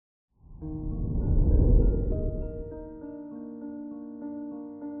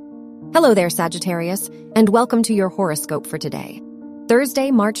Hello there, Sagittarius, and welcome to your horoscope for today, Thursday,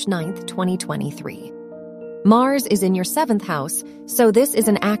 March 9th, 2023. Mars is in your 7th house, so this is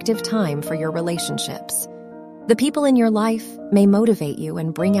an active time for your relationships. The people in your life may motivate you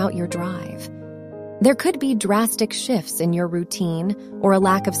and bring out your drive. There could be drastic shifts in your routine or a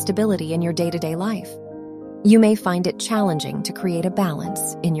lack of stability in your day-to-day life. You may find it challenging to create a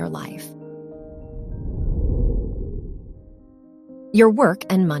balance in your life. Your work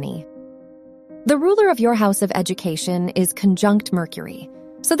and money. The ruler of your house of education is conjunct Mercury,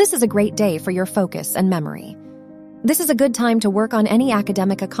 so this is a great day for your focus and memory. This is a good time to work on any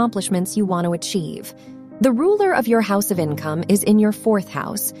academic accomplishments you want to achieve. The ruler of your house of income is in your 4th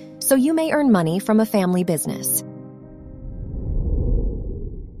house, so you may earn money from a family business.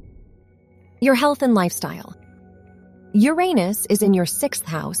 Your health and lifestyle. Uranus is in your 6th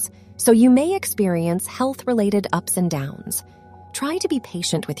house, so you may experience health-related ups and downs. Try to be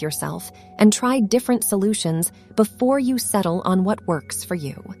patient with yourself and try different solutions before you settle on what works for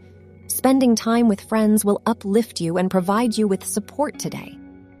you. Spending time with friends will uplift you and provide you with support today.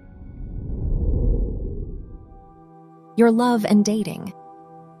 Your love and dating.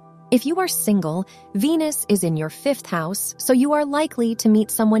 If you are single, Venus is in your 5th house, so you are likely to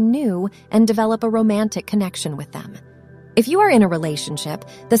meet someone new and develop a romantic connection with them. If you are in a relationship,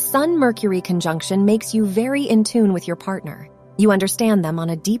 the Sun-Mercury conjunction makes you very in tune with your partner. You understand them on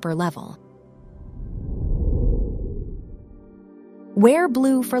a deeper level. Wear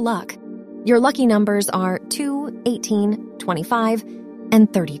blue for luck. Your lucky numbers are 2, 18, 25,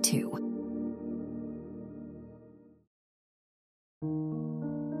 and 32.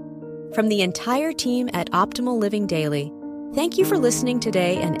 From the entire team at Optimal Living Daily, thank you for listening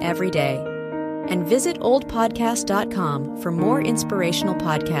today and every day. And visit oldpodcast.com for more inspirational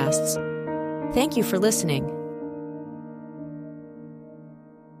podcasts. Thank you for listening.